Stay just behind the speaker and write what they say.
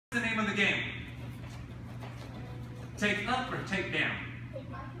the game. Take up or take down?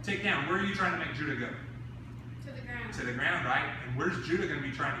 Take down. Where are you trying to make Judah go? To the ground. To the ground, right? And where's Judah going to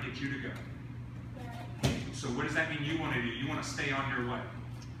be trying to get you to go? So what does that mean you want to do? You want to stay on your what?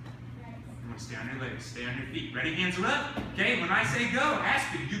 You want to stay on your legs. Stay on your feet. Ready? Hands are up. Okay, when I say go,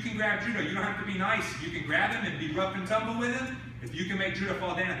 Aspen, you can grab Judah. You don't have to be nice. You can grab him and be rough and tumble with him. If you can make Judah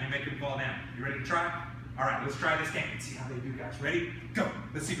fall down, you make him fall down. You ready to try? All right, let's try this game. Let's see how they do, guys. Ready? Go.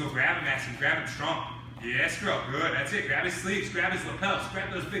 Let's see. Go grab him, Aspen. Grab him strong. Yes, girl. Good. That's it. Grab his sleeves. Grab his lapels.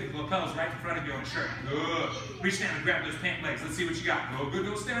 Grab those big lapels right in front of you on his shirt. Good. Reach down and grab those pant legs. Let's see what you got. Go, good.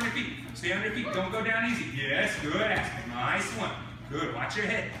 Go. Stay on your feet. Stay on your feet. Don't go down easy. Yes. Good, Aspen. Nice one. Good. Watch your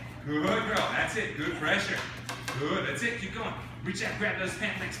head. Good, girl. That's it. Good pressure. Good. That's it. Keep going. Reach out. Grab those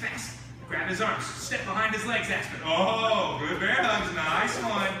pant legs fast. Grab his arms. Step behind his legs, Aspen. Oh, good bear hugs. Nice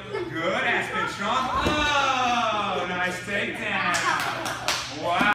one. Good, Aspen. Strong. Oh, nice takedown.